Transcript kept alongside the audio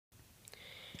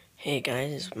Hey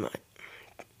guys, my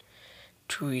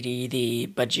Tweety the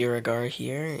Budgerigar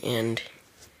here, and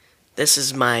this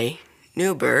is my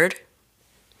new bird,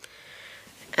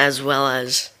 as well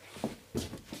as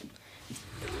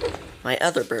my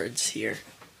other birds here.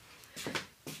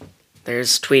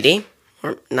 There's Tweety,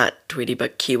 or not Tweety,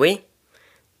 but Kiwi.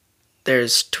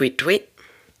 There's Tweet Tweet,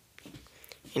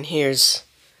 and here's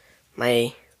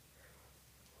my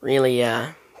really,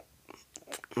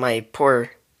 my poor,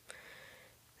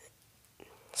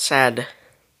 sad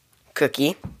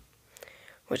Cookie,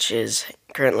 which is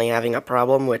currently having a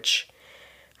problem, which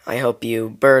I hope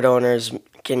you bird owners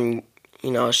can,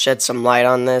 shed some light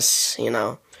on this,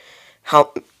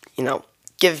 help,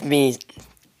 give me,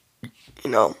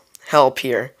 help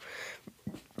here,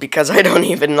 because I don't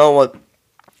even know what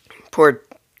poor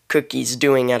Cookie's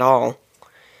doing at all.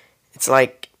 It's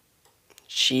like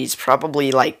she's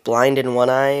probably like blind in one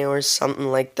eye or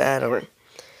something like that, or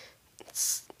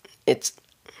it's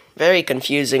very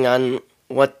confusing on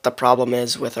what the problem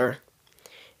is with her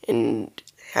and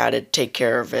how to take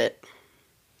care of it.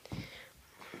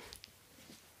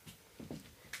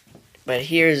 But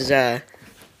here's the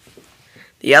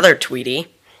other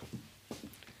Tweety,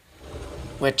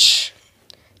 which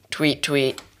Tweet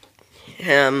Tweet,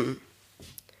 him,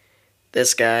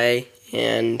 this guy,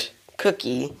 and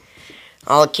Cookie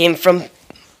all came from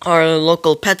our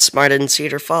local PetSmart in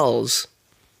Cedar Falls.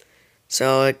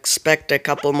 So expect a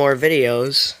couple more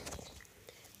videos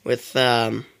with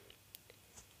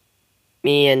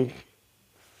me and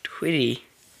Tweety,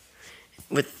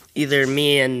 with either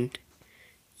me and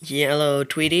Yellow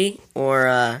Tweety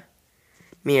or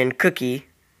me and Cookie,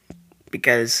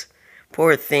 because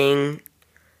poor thing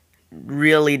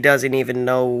really doesn't even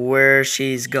know where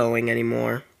she's going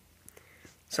anymore.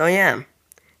 So yeah,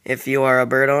 if you are a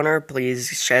bird owner, please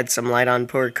shed some light on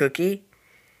poor Cookie,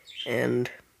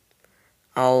 and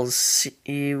I'll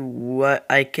see what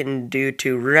I can do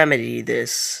to remedy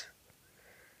this.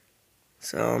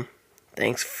 So,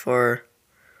 thanks for,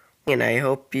 and I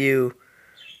hope you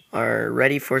are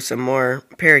ready for some more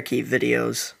parakeet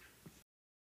videos.